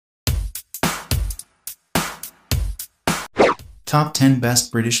Top 10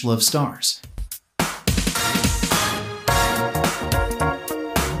 Best British Love Stars.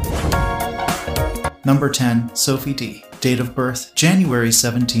 Number 10. Sophie D. Date of birth, January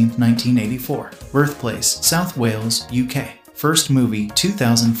 17, 1984. Birthplace, South Wales, UK. First movie,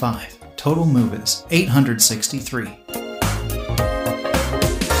 2005. Total movies, 863.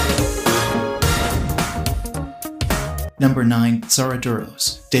 Number 9. Zara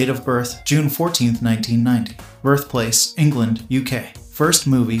Duros. Date of birth, June 14, 1990. Birthplace, England, UK. First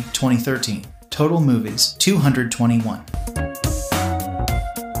movie, 2013. Total movies, 221.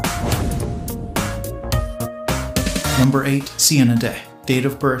 Number 8. Sienna Day. Date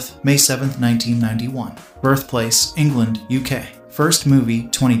of birth, May 7, 1991. Birthplace, England, UK. First movie,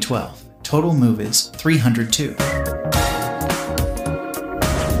 2012. Total movies, 302.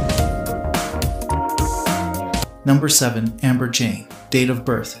 Number 7. Amber Jane. Date of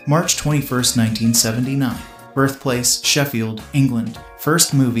birth, March 21, 1979. Birthplace, Sheffield, England.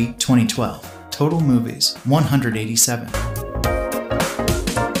 First movie, 2012. Total movies, 187.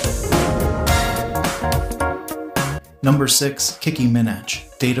 Number 6. Kiki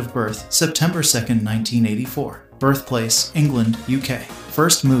Minaj. Date of birth, September 2, 1984. Birthplace, England, UK.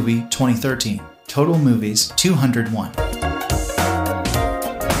 First movie, 2013. Total movies, 201.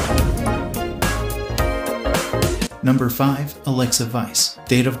 Number 5. Alexa Weiss.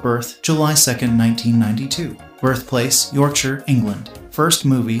 Date of birth, July 2, 1992. Birthplace, Yorkshire, England. First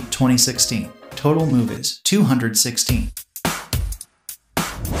movie, 2016. Total movies, 216.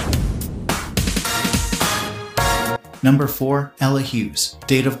 Number 4. Ella Hughes.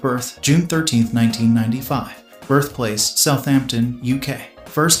 Date of birth, June 13, 1995. Birthplace, Southampton, UK.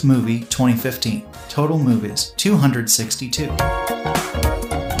 First movie, 2015. Total movies, 262.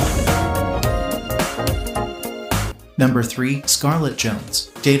 Number 3. Scarlett Jones.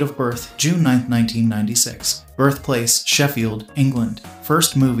 Date of birth, June 9, 1996. Birthplace, Sheffield, England.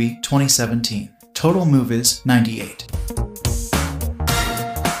 First movie, 2017. Total movies, 98.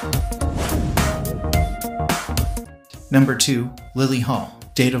 Number 2. Lily Hall.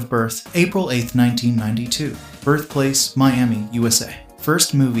 Date of birth, April 8, 1992. Birthplace, Miami, USA.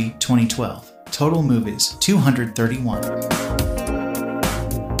 First movie, 2012. Total movies, 231.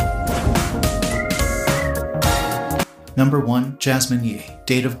 Number 1. Jasmine Yi.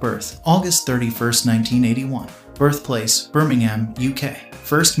 Date of birth, August 31, 1981. Birthplace, Birmingham, UK.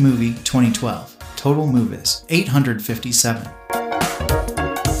 First movie, 2012. Total movies, 857.